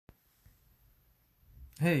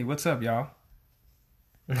Hey, what's up, y'all?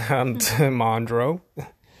 I'm Mondro,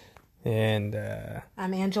 and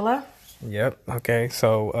I'm Angela. yep, okay.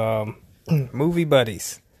 So, movie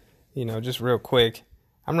buddies. Just real quick.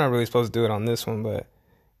 I'm not really supposed to do it on this one, but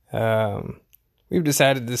we've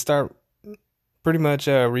decided to start pretty much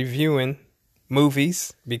reviewing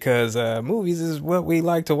movies because movies is what we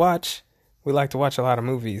like to watch. We like to watch a lot of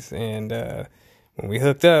movies, and when we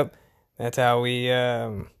hooked up, that's how we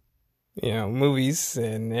movies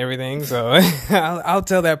and everything. So I'll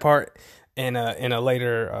tell that part in a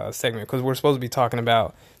later segment because we're supposed to be talking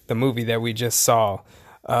about the movie that we just saw,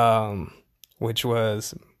 which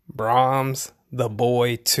was Brahms The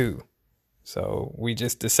Boy 2. So we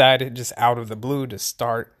just decided, just out of the blue, to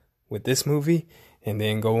start with this movie and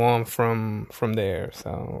then go on from there.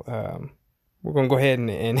 So we're gonna go ahead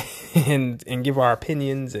and and give our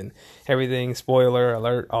opinions and everything. Spoiler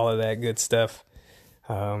alert, all of that good stuff.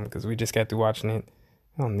 Because we just got through watching it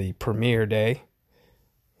on the premiere day,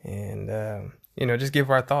 and just give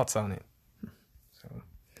our thoughts on it. So,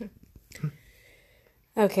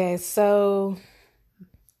 Okay, so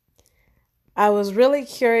I was really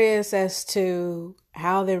curious as to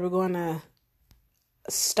how they were going to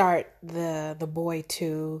start the Boy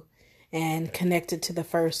 2 and connect it to the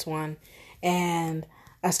first one. And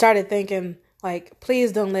I started thinking, like,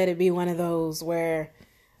 please don't let it be one of those where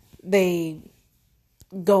they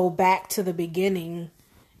go back to the beginning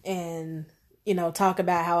and talk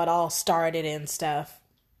about how it all started and stuff,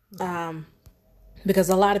 because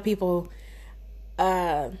a lot of people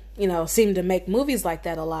seem to make movies like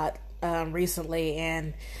that a lot recently,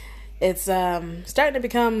 and it's starting to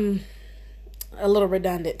become a little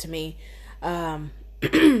redundant to me,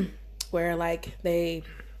 where like they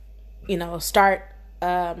start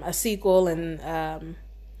a sequel and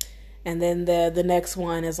then the next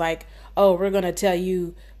one is like, oh, we're going to tell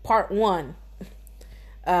you part one.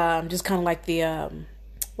 Just kind of like the,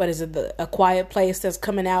 what is it, A Quiet Place that's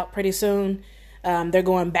coming out pretty soon. They're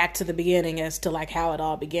going back to the beginning as to like how it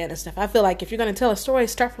all began and stuff. I feel like if you're going to tell a story,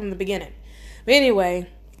 start from the beginning. But anyway,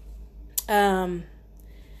 the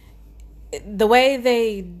way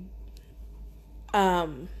they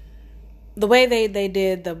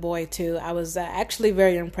did The Boy 2, I was actually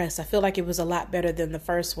very impressed. I feel like it was a lot better than the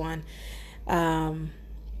first one.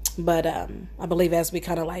 But I believe as we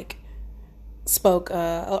kind of like spoke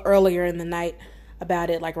earlier in the night about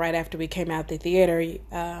it, like right after we came out the theater,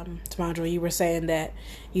 Tamandra, you were saying that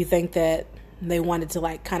you think that they wanted to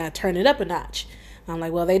like kind of turn it up a notch. I'm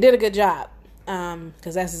like, well, they did a good job,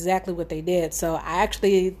 because that's exactly what they did. So I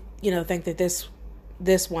actually, think that this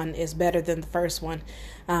one is better than the first one.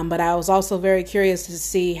 But I was also very curious to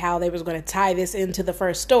see how they was going to tie this into the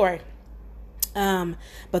first story.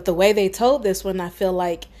 But the way they told this one, I feel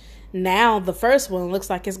like now the first one looks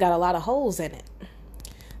like it's got a lot of holes in it.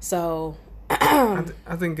 So I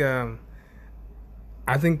think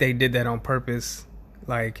they did that on purpose.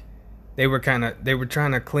 Like they were trying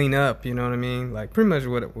to clean up. You know what I mean? Like pretty much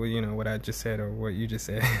what I just said, or what you just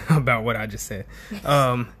said about what I just said.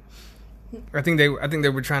 I think they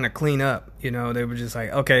were trying to clean up. They were just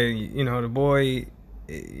like, okay, the boy,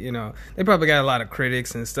 they probably got a lot of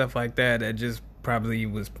critics and stuff like that just probably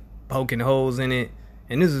was poking holes in it.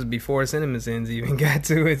 And this was before CinemaSins even got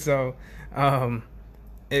to it, so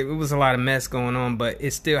it was a lot of mess going on, but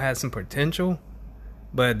it still has some potential.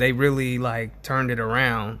 But they really like turned it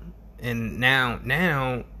around, and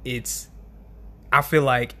now it's, I feel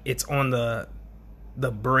like it's on the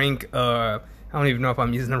brink. I don't even know if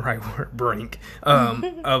I'm using the right word, brink,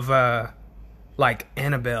 of like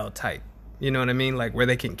Annabelle type. You know what I mean? Like where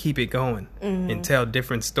they can keep it going and tell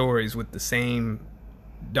different stories with the same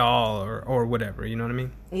doll or whatever. You know what I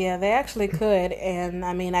mean? yeah, they actually could. And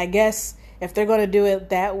I mean, I guess if they're going to do it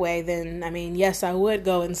that way, then I mean, yes, I would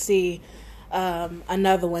go and see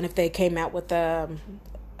another one if they came out with a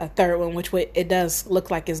third one, which it does look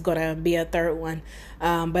like it's going to be a third one.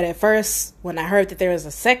 But at first, when I heard that there was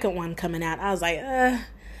a second one coming out, I was like, I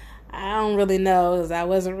don't really know, because I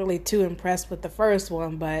wasn't really too impressed with the first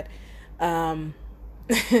one. But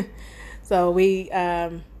so we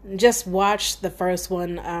just watched the first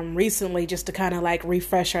one recently, just to kind of like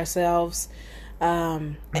refresh ourselves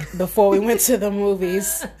before we went to the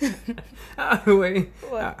movies. Wait,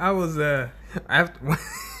 I was after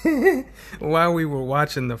while we were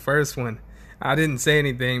watching the first one, I didn't say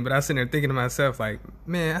anything, but I was sitting there thinking to myself, like,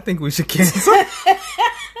 man, I think we should cancel.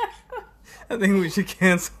 I think we should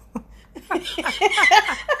cancel.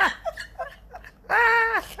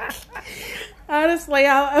 Honestly,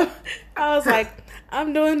 I was like,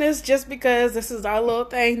 I'm doing this just because this is our little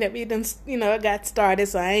thing that we done, got started.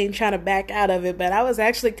 So I ain't trying to back out of it. But I was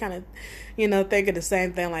actually kind of, thinking the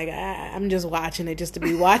same thing. Like I'm just watching it just to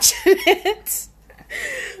be watching it.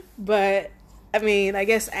 But I mean, I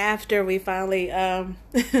guess after we finally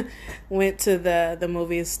went to the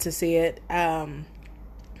movies to see it, like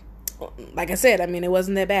I said, I mean, it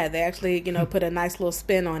wasn't that bad. They actually, put a nice little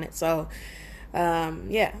spin on it. So,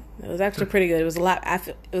 yeah, it was actually pretty good. It was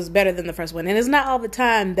it was better than the first one. And it's not all the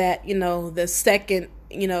time that, the second,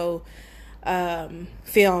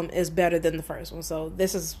 film is better than the first one. So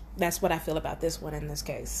that's what I feel about this one in this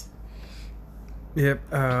case. Yep.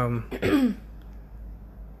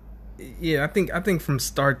 Yeah, I think from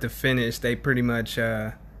start to finish, they pretty much,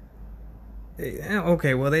 okay,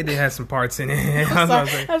 well, they did have some parts in it.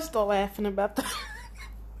 I'm still laughing about that.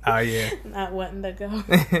 Oh, yeah. Not wanting to go.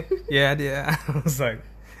 Yeah, I did. I was like,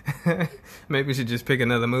 maybe we should just pick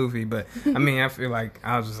another movie. But, I mean, I feel like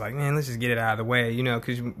I was just like, man, let's just get it out of the way,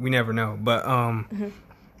 because we never know. But,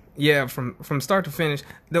 yeah, from start to finish,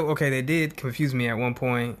 okay, they did confuse me at one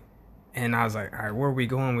point, and I was like, all right, where are we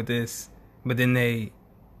going with this? But then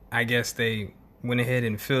I guess they went ahead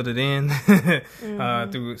and filled it in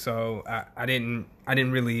through. So I didn't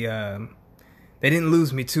really. They didn't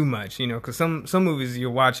lose me too much, because some movies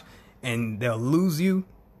you'll watch and they'll lose you,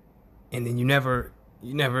 and then you never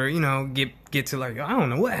get to like, I don't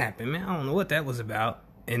know what happened, man. I don't know what that was about,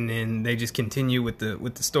 and then they just continue with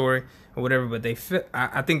the story or whatever. But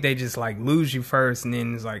I think they just like lose you first, and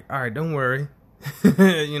then it's like, all right, don't worry,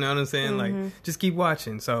 you know what I'm saying? Like, just keep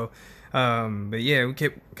watching. So. But yeah, we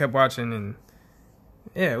kept watching, and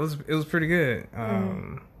yeah, it was pretty good.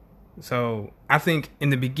 So I think in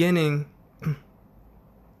the beginning,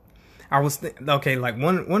 I was okay. Like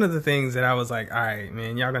one of the things that I was like, all right,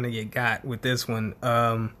 man, y'all gonna get got with this one.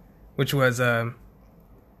 Which was of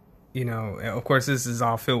course, this is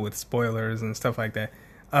all filled with spoilers and stuff like that.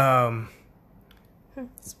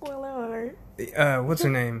 Spoiler alert. What's her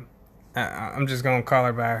name? I'm just gonna call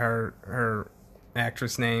her by her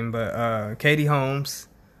actress name, but Katie Holmes.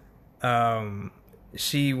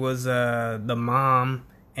 She was the mom,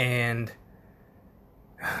 and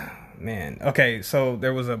man, okay, so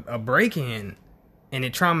there was a break-in, and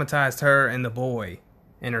it traumatized her and the boy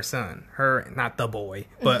and her son. Her, not the boy,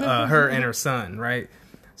 but her and her son, right?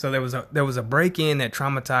 So there was a break-in that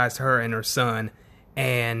traumatized her and her son,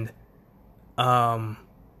 and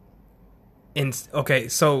okay,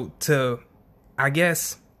 so I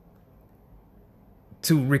guess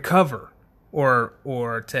to recover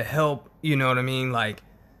or to help, you know what I mean, like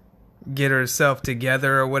get herself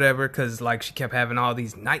together or whatever, because like she kept having all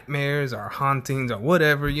these nightmares or hauntings or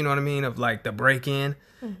whatever, you know what I mean, of like the break-in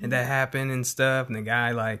and that happened and stuff, and the guy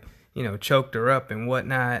like, choked her up and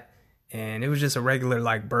whatnot, and it was just a regular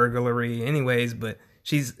like burglary anyways, but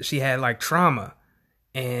she had like trauma,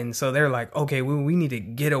 and so they're like, okay, we need to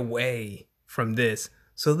get away from this.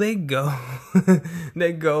 So they go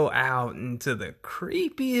out into the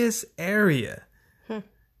creepiest area.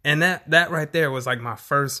 And that right there was like my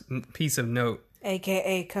first piece of note.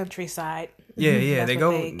 AKA countryside. Yeah,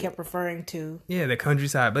 they kept referring to. Yeah, the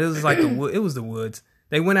countryside, but it was like it was the woods.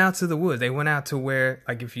 They went out to the woods. They went out to where,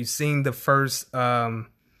 like, if you've seen the first The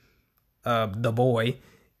Boy,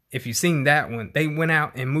 if you've seen that one, they went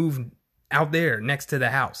out and moved out there next to the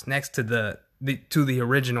house, next to the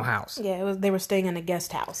original house. Yeah, they were staying in a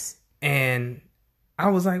guest house. And I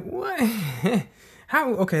was like, what? How?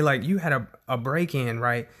 Okay, like, you had a break-in,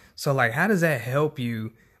 right? So, like, how does that help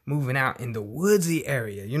you moving out in the woodsy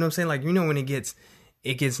area? You know what I'm saying? Like, when it gets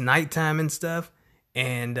nighttime and stuff,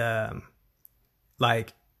 and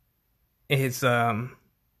like, it's I'm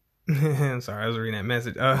sorry, I was reading that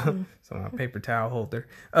message. So my paper towel holder.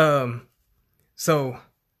 So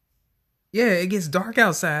yeah, it gets dark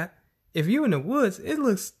outside. If you're in the woods, it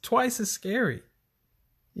looks twice as scary.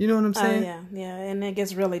 You know what I'm saying? Yeah, and it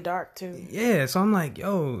gets really dark too. Yeah, so I'm like,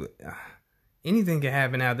 yo, anything can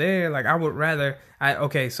happen out there. Like, I would rather,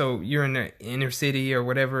 okay, so you're in the inner city or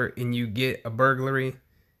whatever, and you get a burglary,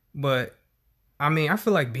 but I mean, I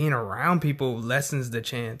feel like being around people lessens the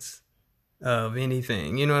chance of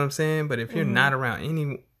anything. You know what I'm saying? But if you're not around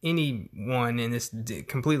anyone and it's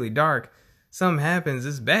completely dark, something happens,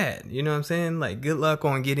 it's bad. You know what I'm saying? Like, good luck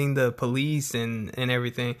on getting the police and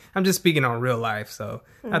everything. I'm just speaking on real life, so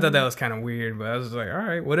I thought that was kind of weird, but I was like, all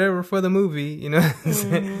right, whatever for the movie, you know what I'm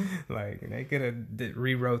saying? Like, they could have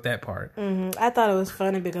rewrote that part. I thought it was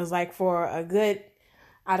funny because, like, for a good,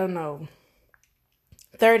 I don't know,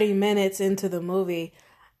 30 minutes into the movie,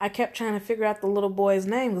 I kept trying to figure out the little boy's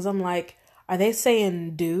name because I'm like, are they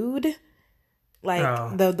saying dude?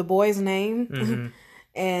 Like, the boy's name?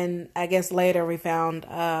 And I guess later we found,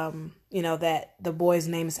 that the boy's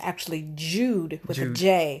name is actually Jude with a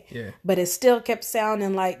J. Yeah. But it still kept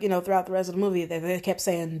sounding like, throughout the rest of the movie that they kept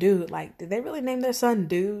saying dude. Like, did they really name their son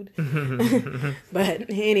Dude? But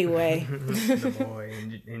anyway. The boy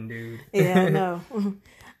and dude. Yeah, I know.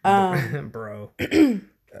 Bro.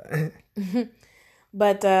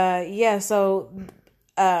 But so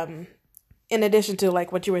in addition to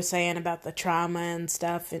like what you were saying about the trauma and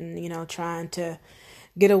stuff and trying to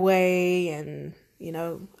get away and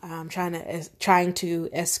trying to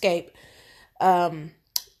escape, the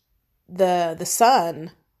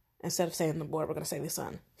son, instead of saying the boy, we're going to say the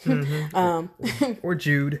son. Or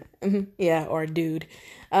Jude. Yeah, or dude.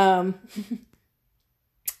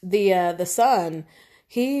 The son,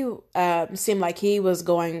 he seemed like he was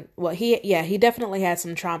going, well, he definitely had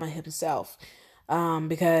some trauma himself,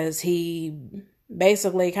 because he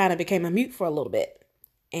basically kind of became a mute for a little bit,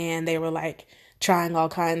 and they were like trying all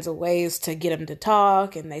kinds of ways to get him to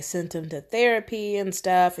talk, and they sent him to therapy and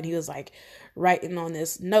stuff, and he was like writing on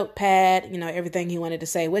this notepad, everything he wanted to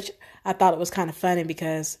say, which I thought it was kind of funny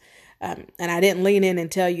because, and I didn't lean in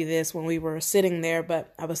and tell you this when we were sitting there,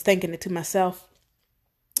 but I was thinking it to myself.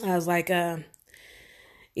 I was like,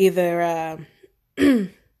 either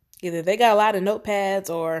they got a lot of notepads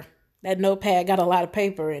or that notepad got a lot of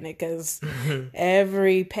paper in it, because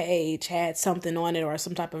every page had something on it or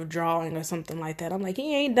some type of drawing or something like that. I'm like,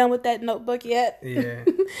 he ain't done with that notebook yet. Yeah.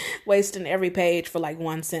 Wasting every page for like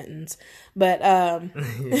one sentence. But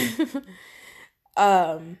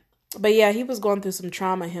but yeah, he was going through some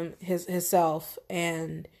trauma himself,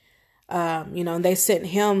 and and they sent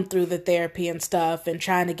him through the therapy and stuff and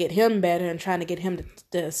trying to get him better and trying to get him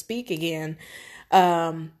to speak again.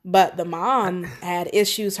 But the mom had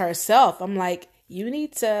issues herself. I'm like, you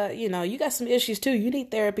need to, you got some issues too. You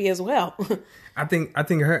need therapy as well. I think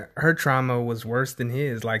her trauma was worse than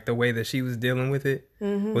his. Like the way that she was dealing with it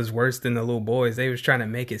was worse than the little boys. They was trying to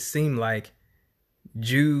make it seem like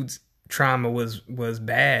Jude's trauma was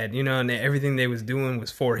bad, and everything they was doing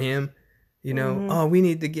was for him. Oh, we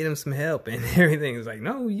need to get him some help, and everything is like,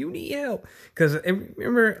 no, you need help. Because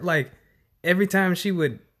remember, like every time she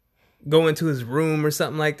would go into his room or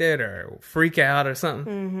something like that, or freak out or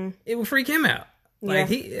something, it would freak him out. Like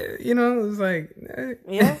he, it was like,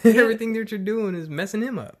 everything that you're doing is messing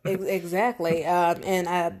him up. Exactly.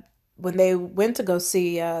 And when they went to go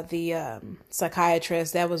see the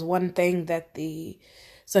psychiatrist, that was one thing that the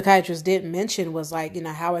psychiatrist didn't mention was like,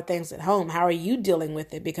 how are things at home? How are you dealing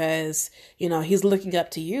with it? Because, he's looking up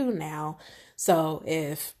to you now. So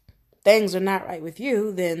if things are not right with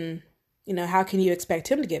you, then, how can you expect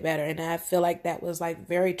him to get better? And I feel like that was like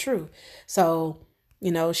very true. So,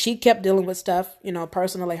 she kept dealing with stuff,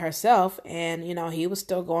 personally herself. And, he was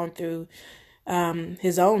still going through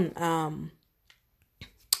his own,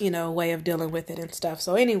 way of dealing with it and stuff.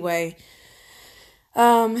 So anyway,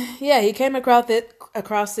 he came across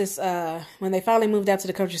this, when they finally moved out to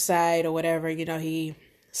the countryside or whatever, he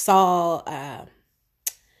saw,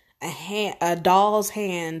 a doll's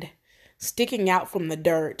hand sticking out from the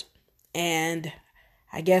dirt. And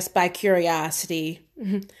I guess by curiosity,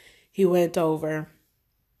 he went over.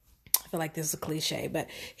 I feel like this is a cliche, but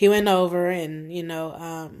he went over and,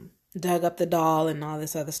 dug up the doll and all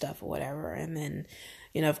this other stuff or whatever. And then,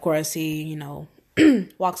 of course he,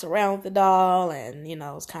 walks around with the doll and,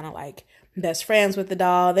 is kind of like best friends with the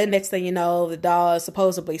doll. Then next thing you know, the doll is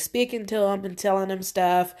supposedly speaking to him and telling him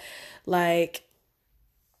stuff. Like,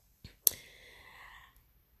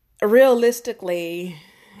 realistically,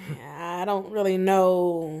 I don't really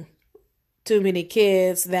know too many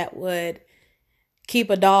kids that would keep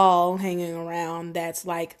a doll hanging around that's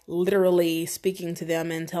like literally speaking to them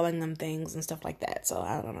and telling them things and stuff like that. So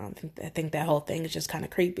I don't know. I think that whole thing is just kind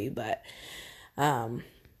of creepy, but I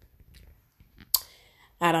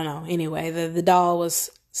don't know. Anyway, the doll was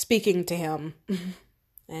speaking to him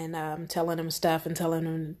and telling him stuff and telling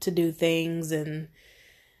him to do things and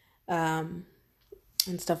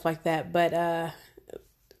stuff like that. But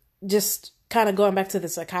just kind of going back to the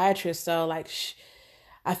psychiatrist, though, like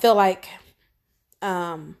I feel like,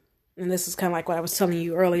 and this is kind of like what I was telling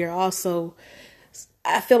you earlier also,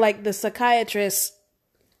 I feel like the psychiatrist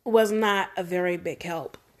was not a very big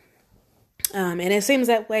help. And it seems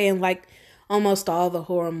that way in like almost all the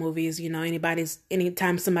horror movies,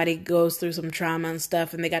 anytime somebody goes through some trauma and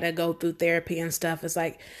stuff and they got to go through therapy and stuff, it's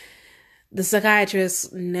like the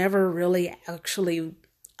psychiatrist never really actually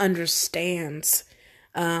understands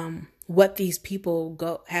what these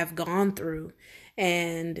people have gone through.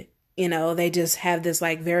 And, they just have this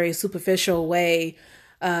like very superficial way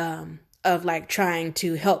of like trying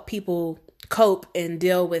to help people cope and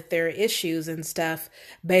deal with their issues and stuff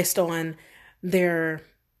based on their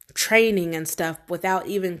training and stuff without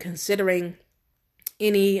even considering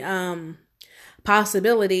any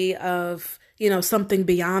possibility of, something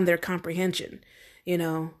beyond their comprehension,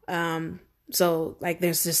 so like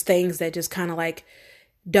there's just things that just kind of like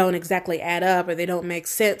don't exactly add up, or they don't make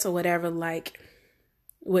sense or whatever. Like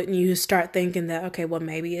when you start thinking that, okay, well,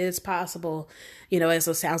 maybe it's possible, it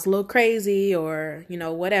sounds a little crazy or,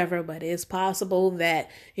 whatever, but it's possible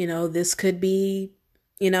that, this could be,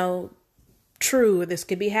 true, or this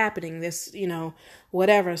could be happening, this,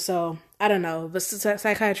 whatever. So I don't know, but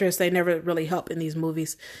psychiatrists, they never really help in these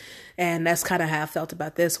movies. And that's kind of how I felt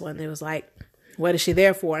about this one. It was like, what is she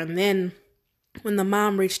there for? And then when the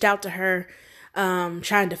mom reached out to her,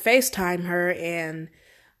 trying to FaceTime her, and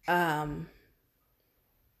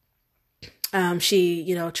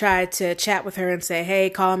she, tried to chat with her and say, hey,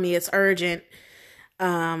 call me, it's urgent.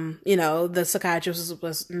 The psychiatrist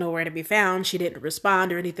was nowhere to be found. She didn't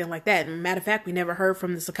respond or anything like that. And matter of fact, we never heard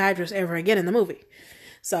from the psychiatrist ever again in the movie.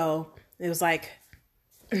 So it was like,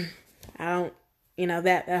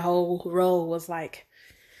 that whole role was like,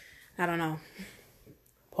 I don't know,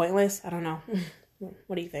 pointless. I don't know.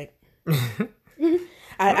 What do you think?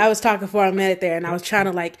 I was talking for a minute there, and I was trying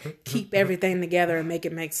to like keep everything together and make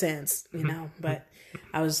it make sense, but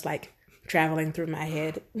I was like traveling through my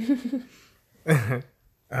head. I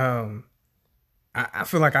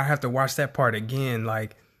feel like I have to watch that part again,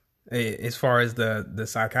 like as far as the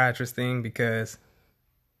psychiatrist thing, because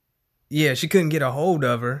yeah, she couldn't get a hold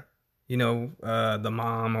of her, the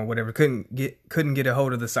mom or whatever couldn't get a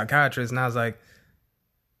hold of the psychiatrist, and I was like,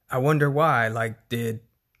 I wonder why. Like, did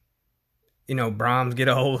Brahms get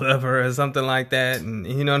a hold of her or something like that, and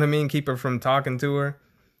you know what I mean, keep her from talking to her,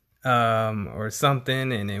 or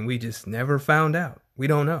something, and then we just never found out. We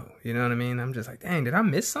don't know, you know what I mean? I'm just like, dang, did I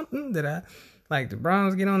miss something? Did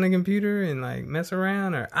Brahms get on the computer and like mess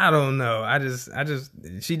around, or I don't know.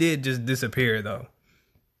 She did just disappear though.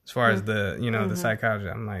 As far as the, the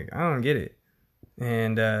psychiatrist, I'm like, I don't get it.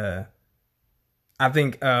 And I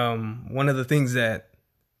think one of the things that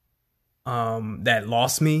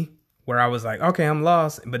lost me, where I was like, okay, I'm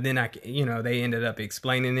lost, but then they ended up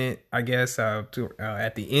explaining it, I guess, at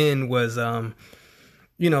the end, was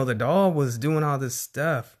the doll was doing all this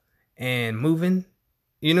stuff and moving,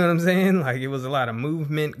 you know what I'm saying? Like, it was a lot of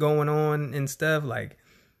movement going on and stuff, like,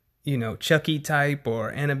 Chucky type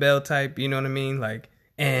or Annabelle type, you know what I mean? Like,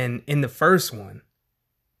 and in the first one,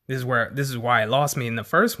 this is why it lost me. In the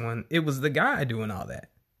first one, it was the guy doing all that.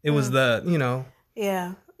 It was the,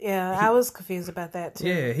 Yeah, I was confused about that too.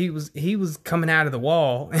 Yeah, he was coming out of the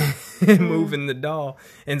wall and moving the doll.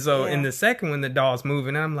 And so in the second one, the doll's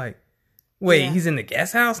moving. I'm like, wait, he's in the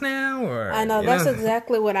guest house now? Or I know, that's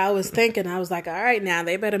exactly what I was thinking. I was like, all right, now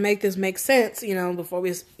they better make this make sense, before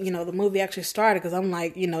we, the movie actually started. Because I'm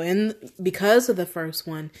like, because of the first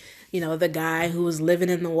one, the guy who was living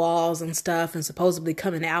in the walls and stuff and supposedly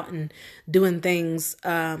coming out and doing things,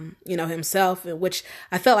 himself, which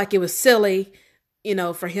I felt like it was silly,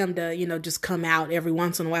 for him to, just come out every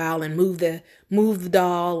once in a while and move the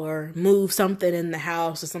doll or move something in the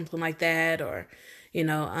house or something like that, or,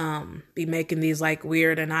 be making these like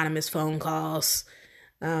weird anonymous phone calls,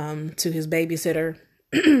 to his babysitter.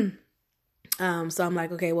 So I'm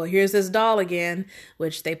like, okay, well, here's this doll again,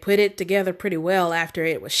 which they put it together pretty well after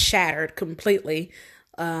it was shattered completely,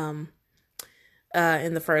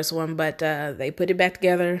 in the first one, but they put it back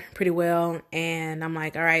together pretty well. And I'm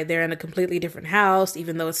like, all right, they're in a completely different house,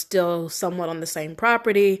 even though it's still somewhat on the same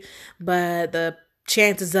property, but the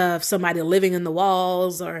chances of somebody living in the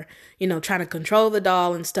walls or, trying to control the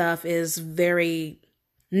doll and stuff is very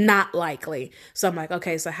not likely. So I'm like,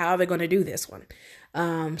 okay, so how are they going to do this one?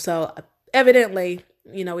 So evidently,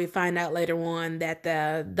 we find out later on that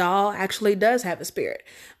the doll actually does have a spirit.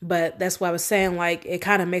 But that's why I was saying, like, it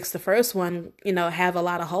kind of makes the first one, have a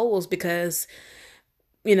lot of holes, because,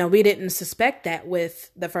 we didn't suspect that with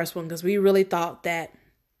the first one, because we really thought that,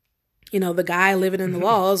 the guy living in the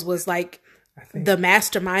walls was like the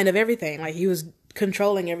mastermind of everything. Like, he was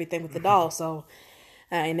controlling everything with the doll. So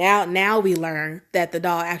now we learn that the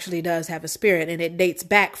doll actually does have a spirit, and it dates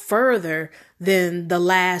back further than the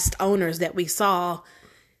last owners that we saw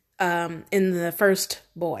in the first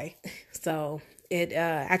boy. So it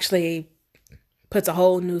actually puts a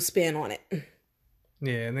whole new spin on it.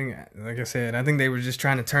 Yeah, I think, like I said, I think they were just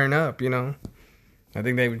trying to turn up, I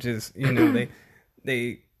think they were just,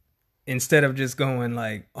 they instead of just going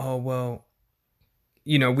like, oh, well,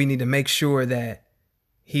 we need to make sure that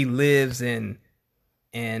he lives and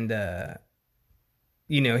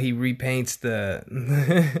he repaints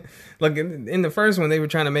the look in the first one. They were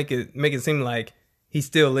trying to make it seem like he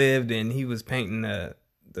still lived and he was painting the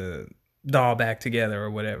doll back together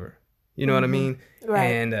or whatever. You know what I mean? Right.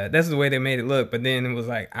 And that's the way they made it look. But then it was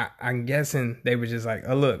like, I'm guessing they were just like,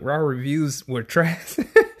 oh, look, our reviews were trash.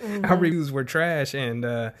 Our reviews were trash, and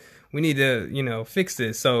we need to, fix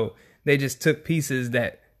this. So they just took pieces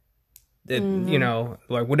that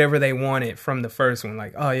like whatever they wanted from the first one.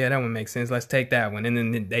 Like, oh, yeah, that one makes sense. Let's take that one. And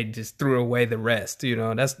then they just threw away the rest.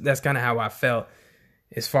 That's kind of how I felt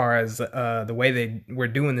as far as the way they were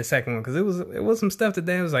doing the second one. Because it was some stuff that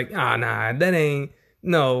they was like, nah, that ain't.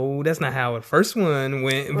 No, that's not how the first one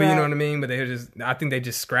went. But you know what I mean? But I think they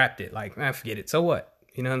just scrapped it. Like, forget it. So what?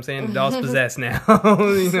 You know what I'm saying? The doll's possessed now.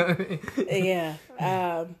 You know what I mean? Yeah.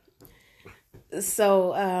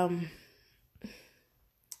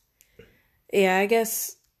 Yeah, I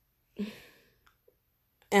guess, I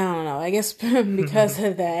don't know. I guess because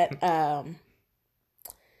of that, I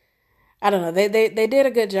don't know. They did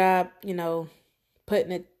a good job,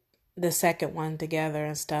 putting the second one together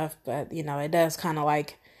and stuff, but it does kind of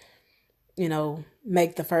like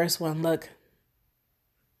make the first one look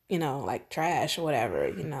like trash or whatever.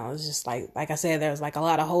 It's just like I said, there's like a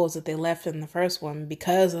lot of holes that they left in the first one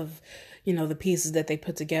because of the pieces that they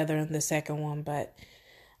put together in the second one. But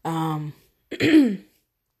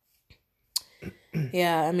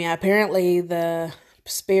yeah, I mean, apparently the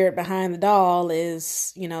spirit behind the doll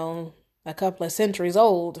is a couple of centuries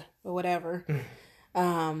old or whatever.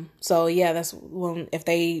 So yeah, that's when, if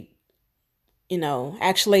they,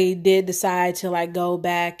 actually did decide to like go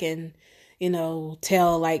back and,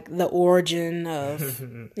 tell like the origin of,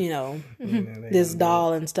 this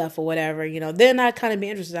doll and stuff or whatever, then I'd kind of be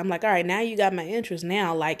interested. I'm like, all right, now you got my interest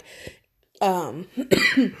now. Like, cause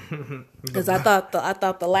I thought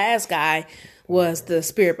the last guy was the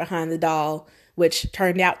spirit behind the doll, which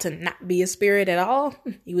turned out to not be a spirit at all.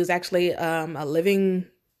 He was actually, a living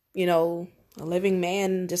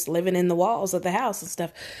man just living in the walls of the house and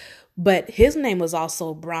stuff. But his name was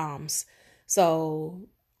also Brahms. So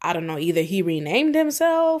I don't know, either he renamed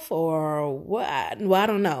himself or what. Well, I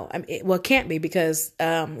don't know. I mean, it can't be because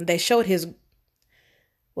they showed his.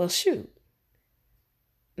 Well, shoot.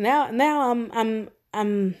 Now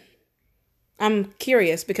I'm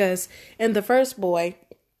curious because in the first boy,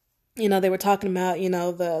 they were talking about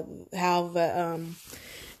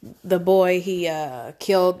the boy, he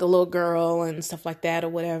killed the little girl and stuff like that or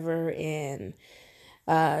whatever, and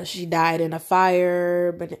she died in a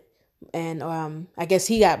fire, and I guess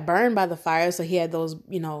he got burned by the fire, so he had those,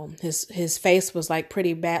 his face was like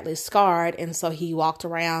pretty badly scarred, and so he walked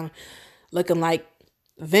around looking like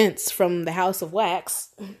Vince from the House of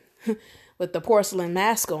Wax with the porcelain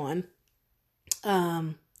mask on.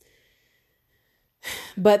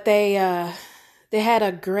 But they had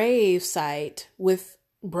a grave site with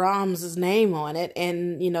Brahms's name on it,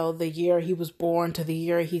 and the year he was born to the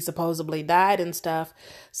year he supposedly died and stuff.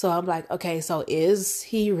 So I'm like, okay, so is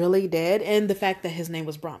he really dead? And the fact that his name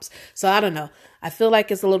was Brahms. So I don't know. I feel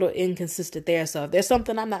like it's a little inconsistent there. So if there's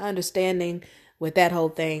something I'm not understanding with that whole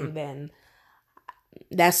thing, then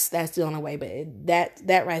that's the only way. But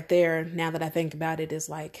that right there, now that I think about it, is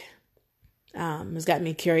like it's got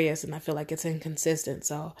me curious, and I feel like it's inconsistent.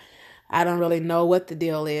 So I don't really know what the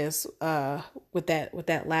deal is with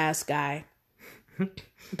that last guy,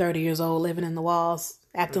 30 years old, living in the walls,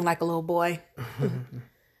 acting like a little boy.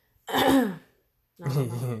 He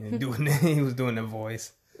was doing the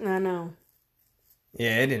voice. I know.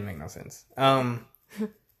 Yeah, it didn't make no sense. But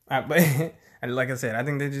like I said, I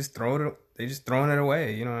think they just throwing it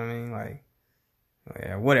away. You know what I mean? Like,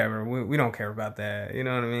 yeah, whatever. We don't care about that. You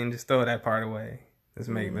know what I mean? Just throw that part away. Let's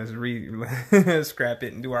scrap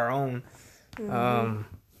it and do our own.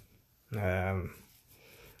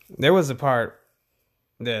 There was a part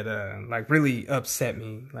that like really upset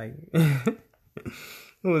me. Like it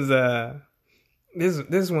was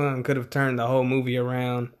this one could have turned the whole movie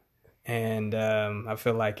around, and I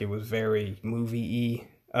feel like it was very movie-y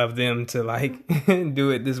of them to like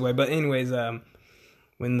do it this way. But anyways,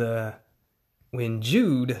 when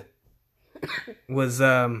Jude was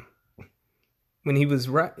when he was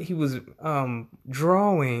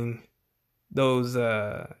drawing those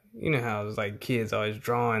how it was like kids always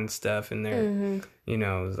drawing stuff in there, it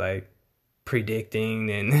was like predicting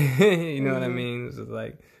and you know what I mean, it was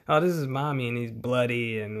like, oh, this is mommy and he's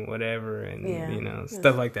bloody and whatever, and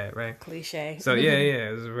stuff like that, right? Cliche. So yeah,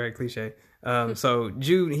 it was very cliche. So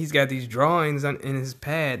Jude, he's got these drawings in his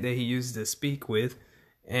pad that he uses to speak with,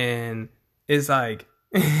 and it's like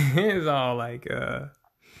it's all like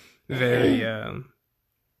very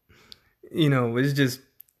it's just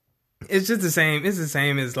it's just the same. It's the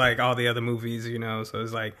same as like all the other movies, you know. So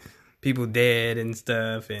it's like people dead and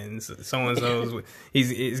stuff, and so and so's.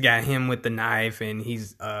 He's got him with the knife, and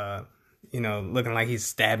he's looking like he's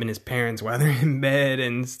stabbing his parents while they're in bed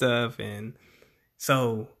and stuff. And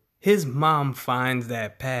so his mom finds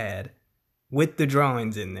that pad with the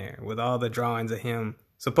drawings in there, with all the drawings of him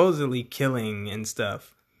supposedly killing and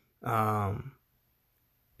stuff.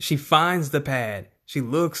 She finds the pad. She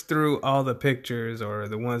looks through all the pictures or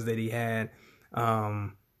the ones that he had.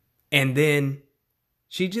 And then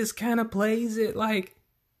she just kind of plays it like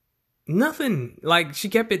nothing. Like she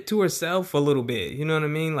kept it to herself a little bit. You know what I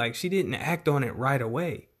mean? Like she didn't act on it right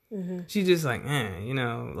away. Mm-hmm. She just like,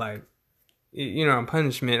 like,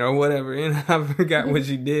 punishment or whatever. I forgot what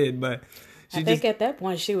she did, but I think at that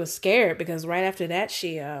point she was scared because right after that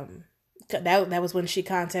she that was when she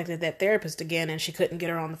contacted that therapist again and she couldn't get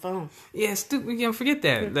her on the phone. Yeah, stupid. Forget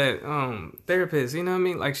that therapist. You know what I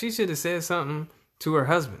mean? Like she should have said something to her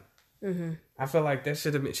husband. Mm-hmm. I feel like that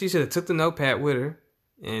should have been. She should have took the notepad with her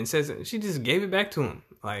and said she just gave it back to him.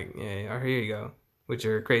 Like, yeah, here you go with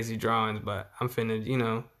your crazy drawings, but I'm finna,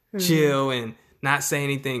 mm-hmm. chill and not say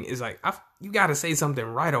anything. It's like you got to say something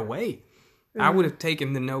right away. Mm-hmm. I would have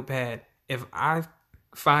taken the notepad if I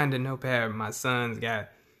find a notepad. My son's got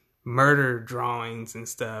murder drawings and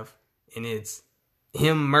stuff, and it's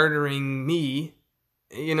him murdering me,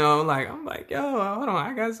 like I'm like, yo, hold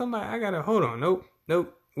on, hold on,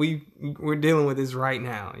 nope, we're dealing with this right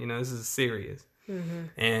now, this is serious. Mm-hmm.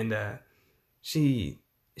 And she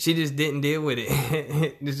just didn't deal with it.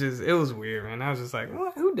 It was weird, man. I was just like,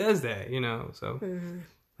 what? Who does that, so mm-hmm.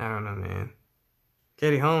 I don't know, man.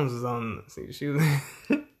 Katie Holmes was on, she was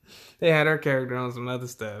they had her character on some other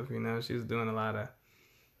stuff, she was doing a lot of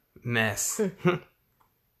mess.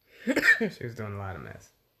 She was doing a lot of mess.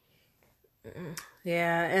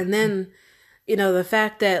 Yeah, and then the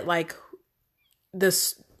fact that like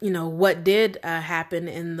this, what did happen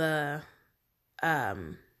in the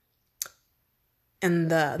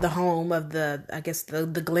home of the, I guess the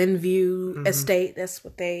Glenview mm-hmm. estate, that's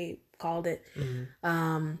what they called it,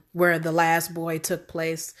 mm-hmm. Where the last boy took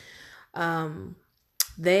place.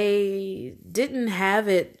 They didn't have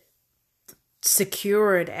it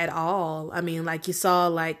secured at all. I mean, like you saw,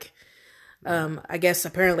 like, I guess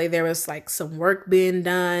apparently there was like some work being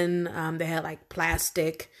done. They had like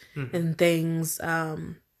plastic mm-hmm. and things,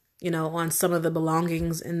 on some of the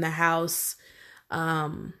belongings in the house.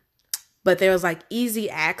 But there was like easy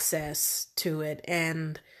access to it,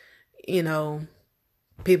 and,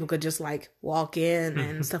 people could just like walk in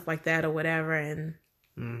and stuff like that or whatever. And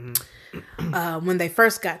mm-hmm. When they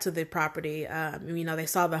first got to the property, they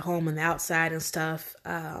saw the home on the outside and stuff,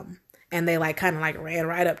 and they like kind of like ran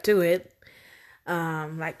right up to it,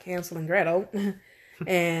 like Hansel and Gretel,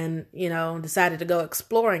 and decided to go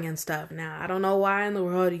exploring and stuff. Now I don't know why in the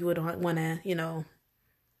world you would want to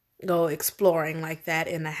go exploring like that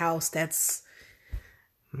in a house that's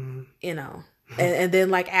and then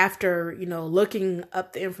like after looking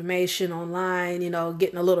up the information online,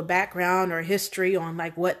 getting a little background or history on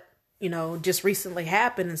like what just recently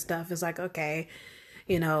happened and stuff, is like, okay,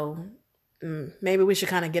 maybe we should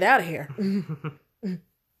kind of get out of here.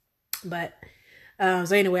 But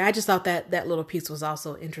so anyway, I just thought that little piece was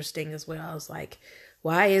also interesting as well. I was like,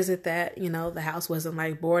 why is it that the house wasn't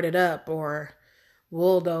like boarded up or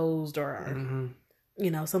bulldozed or mm-hmm.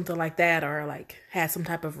 Something like that, or like had some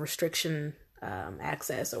type of restriction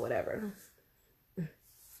access or whatever?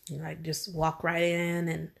 Like just walk right in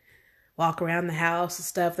and walk around the house and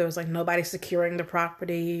stuff. There was like nobody securing the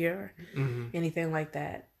property or mm-hmm. anything like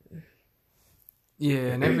that.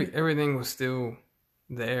 Yeah, and everything was still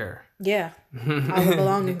there. Yeah, all the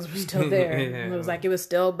belongings were still there. Yeah. It was like it was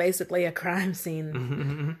still basically a crime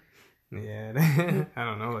scene. Yeah, I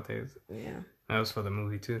don't know what they was. Yeah, that was for the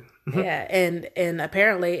movie too. Yeah, and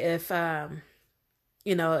apparently if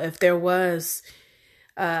if there was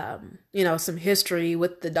some history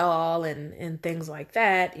with the doll and things like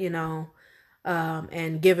that,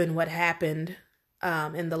 and given what happened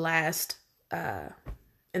in the last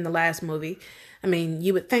movie, I mean,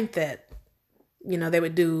 you would think that they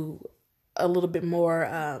would do a little bit more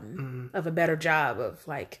of a better job of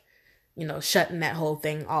like shutting that whole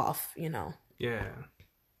thing off, Yeah.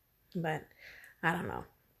 But I don't know.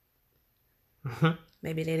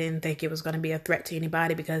 Maybe they didn't think it was going to be a threat to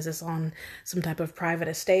anybody because it's on some type of private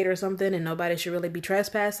estate or something and nobody should really be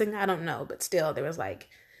trespassing. I don't know. But still, there was like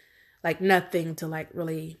nothing to like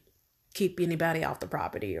really keep anybody off the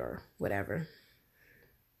property or whatever.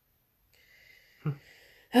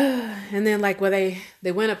 And then like where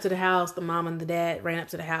they went up to the house, the mom and the dad ran up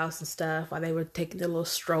to the house and stuff while they were taking their little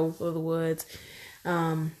stroll through the woods.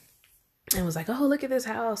 and was like, "Oh, look at this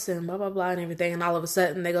house," and blah blah blah and everything. And all of a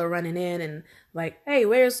sudden, they go running in and like, "Hey,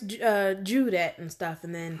 where's Jude at?" and stuff.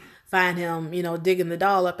 And then find him, digging the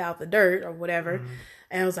doll up out the dirt or whatever. Mm-hmm.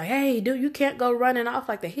 And I was like, "Hey, dude, you can't go running off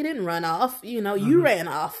like that." He didn't run off. You ran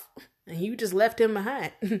off, and you just left him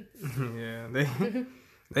behind. Yeah,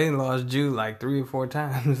 they lost Jude like 3 or 4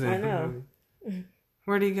 times. I know.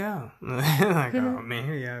 Where'd he go? Like, oh man,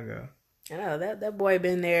 here y'all go. I know that boy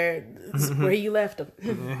been there where you left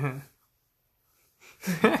him.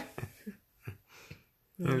 Yeah.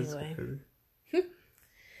 Anyway.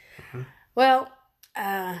 Well,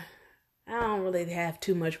 I don't really have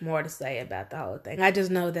too much more to say about the whole thing. I just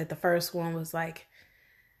know that the first one was like,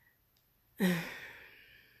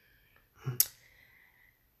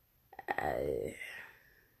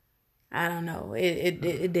 I don't know.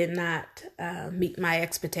 It did not meet my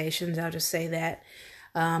expectations. I'll just say that.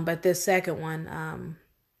 But this second one,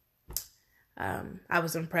 I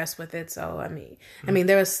was impressed with it. So I mean,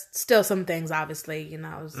 there was still some things. Obviously,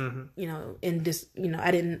 I was, I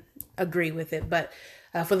didn't agree with it, but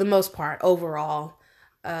for the most part, overall,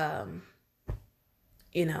 I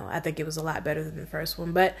think it was a lot better than the first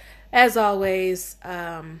one. But as always,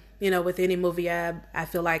 with any movie, I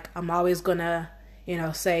feel like I'm always gonna,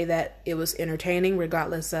 say that it was entertaining,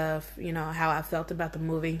 regardless of how I felt about the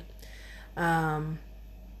movie.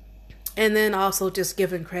 And then also just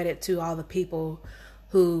giving credit to all the people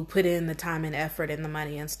who put in the time and effort and the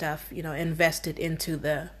money and stuff, invested into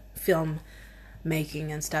the film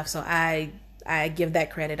making and stuff. So I give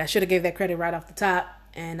that credit. I should have gave that credit right off the top,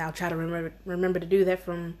 and I'll try to remember to do that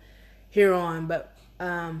from here on. But,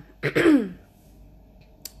 so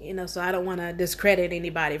I don't want to discredit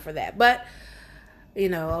anybody for that. But,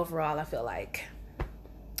 overall, I feel like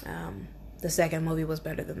the second movie was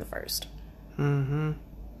better than the first. Mm-hmm.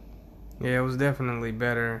 Yeah, it was definitely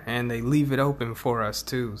better, and they leave it open for us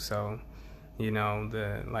too. So,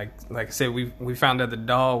 like I said, we found out the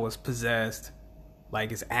doll was possessed,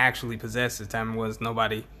 like it's actually possessed this time. It was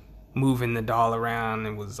nobody moving the doll around.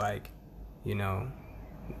 It was like,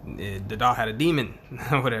 the doll had a demon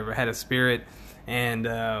or whatever, had a spirit, and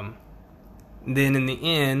then in the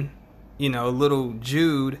end, little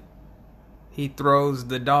Jude, he throws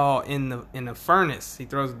the doll in the furnace. He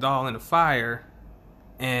throws the doll in the fire.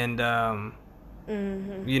 And,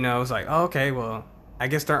 it's like, oh, okay, well, I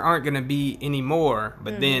guess there aren't going to be any more.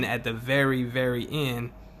 But then at the very, very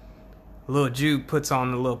end, little Jude puts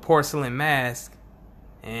on the little porcelain mask.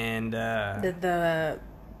 And the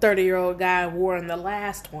 30-year-old guy wore in the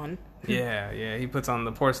last one. Yeah, he puts on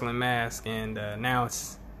the porcelain mask. And now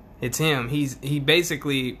it's him.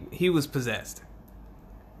 He was possessed.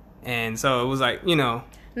 And so it was like, No,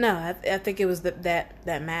 I think it was that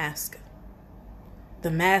mask. The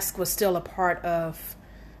mask was still a part of,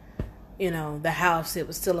 the house. It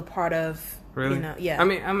was still a part of, really? Yeah. I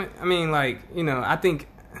mean, like, I think,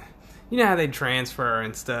 how they transfer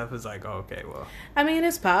and stuff. It's like, oh, okay, well. I mean,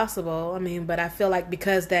 it's possible. I mean, but I feel like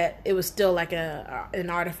because it was still like an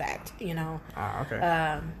artifact, Ah,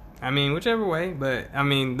 okay. I mean, whichever way, but I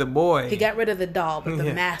mean, the boy. He got rid of the doll, but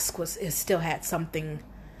the mask it still had something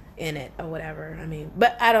in it or whatever. I mean,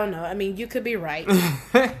 but I don't know. I mean, you could be right. You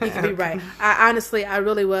could be right. I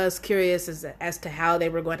really was curious as to how they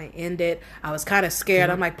were going to end it. I was kind of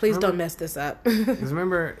scared. I'm like, please don't mess this up. Because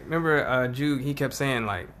remember, Jude, he kept saying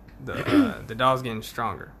like the doll's getting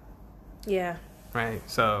stronger. Yeah. Right.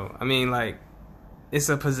 So I mean, like, it's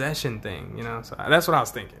a possession thing, So that's what I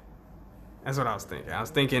was thinking. I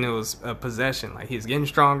was thinking it was a possession. Like he's getting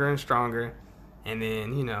stronger and stronger, and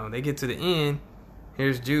then they get to the end.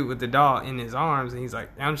 Here's Jude with the doll in his arms, and he's like,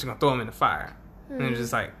 I'm just going to throw him in the fire. And it's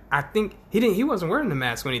just like, I think he wasn't wearing the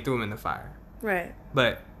mask when he threw him in the fire. Right.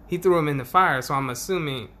 But he threw him in the fire, so I'm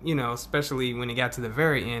assuming, especially when he got to the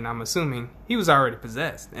very end, I'm assuming he was already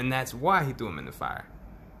possessed, and that's why he threw him in the fire.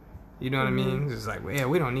 You know what I mean? It's just like, well, yeah,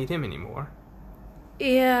 we don't need him anymore.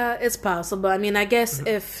 Yeah, it's possible. I mean, I guess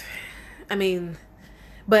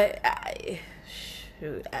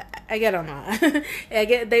I don't know.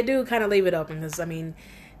 They do kind of leave it open because, I mean,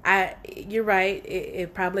 you're right.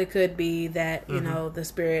 It probably could be that, the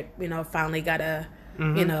spirit, finally got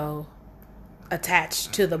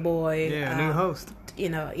attached to the boy. Yeah, a new host.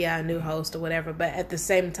 A new host or whatever. But at the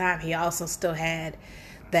same time, he also still had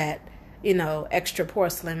that, extra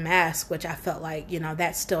porcelain mask, which I felt like,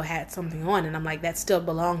 that still had something on. And I'm like, that still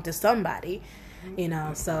belonged to somebody,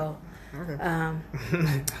 so... Okay.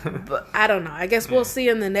 But I don't know. I guess we'll see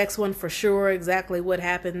in the next one for sure exactly what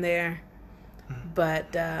happened there.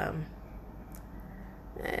 But I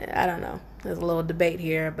don't know. There's a little debate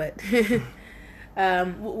here, but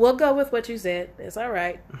We'll go with what you said. It's all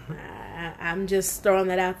right. I'm just throwing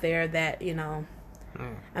that out there that, you know,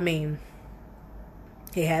 I mean,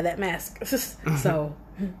 he had that mask. So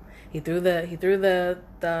he threw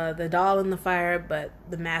the doll in the fire, but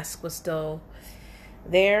the mask was still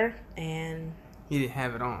there, and he didn't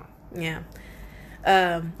have it on. Yeah.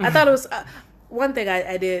 I thought it was one thing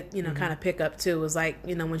I did, you know, kind of pick up too was like,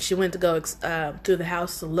 you know, when she went to go to the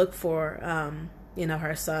house to look for, you know,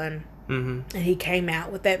 her son, and he came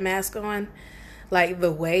out with that mask on. Like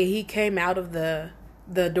the way he came out of the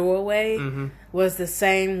doorway was the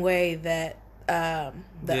same way that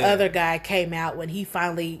the other guy came out when he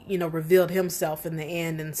finally, you know, revealed himself in the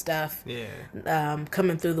end and stuff. Yeah.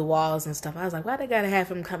 Coming through the walls and stuff. I was like, why they gotta have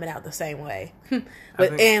him coming out the same way,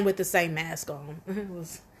 and with the same mask on? It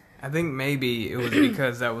was. I think maybe it was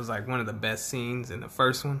because that was like one of the best scenes in the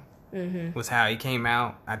first one. Was how he came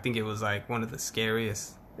out. I think it was like one of the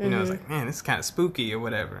scariest. You know, it's like, man, this is kind of spooky or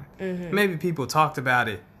whatever. Maybe people talked about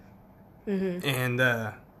it,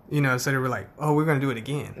 and you know, so they were like, oh, we're gonna do it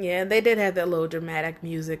again. Yeah, they did have that little dramatic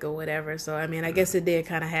music or whatever. So I mean, I guess it did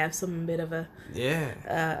kind of have some bit of a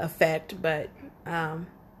effect, but I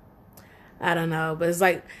don't know. But it's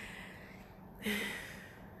like,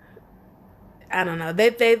 I don't know.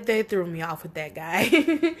 They threw me off with that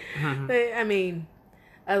guy. I mean,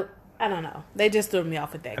 I don't know. They just threw me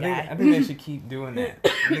off with that guy. I think they should keep doing that.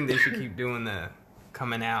 I think they should keep doing the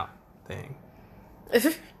coming out thing.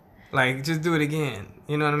 Like, just do it again.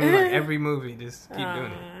 You know what I mean? Like, every movie, just keep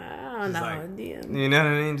doing it. I don't know. Like, you know what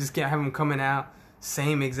I mean? Just have them coming out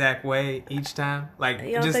same exact way each time. Like,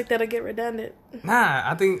 you don't think that'll get redundant? Nah,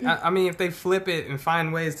 I think, I mean, if they flip it and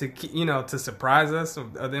find ways to, you know, to surprise us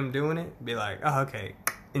of them doing it, be like, oh, okay.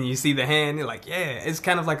 And you see the hand, you're like, yeah, it's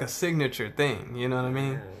kind of like a signature thing. You know what I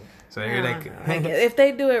mean? So here they if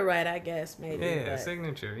they do it right, I guess maybe. Yeah,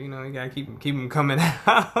 signature. You know, you gotta keep them coming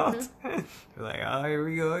out. Like, oh, here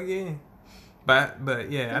we go again. But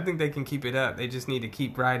yeah, I think they can keep it up. They just need to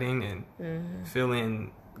keep writing and fill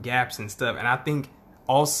in gaps and stuff. And I think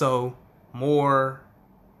also more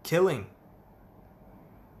killing.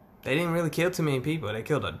 They didn't really kill too many people. They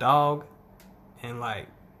killed a dog, and like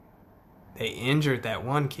they injured that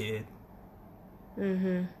one kid.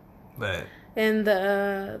 But. And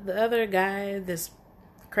the other guy, this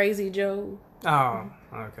Crazy Joe. Oh,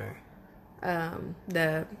 okay. I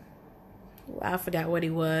forgot what he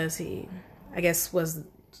was. He, I guess, was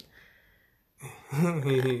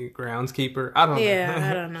groundskeeper. I don't know. Yeah,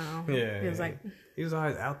 I don't know. Yeah, he was like he was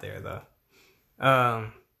always out there though.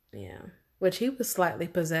 Yeah, which he was slightly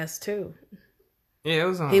possessed too. Yeah, it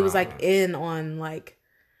was. He was like in on like.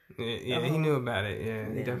 Yeah, he knew about it.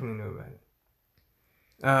 Yeah, he definitely knew about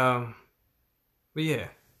it. But yeah.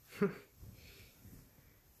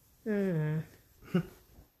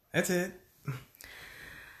 That's it.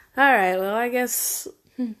 All right. Well, I guess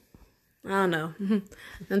I don't know.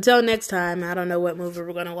 Until next time, I don't know what movie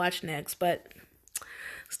we're going to watch next, but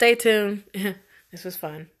stay tuned. This was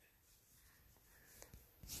fun.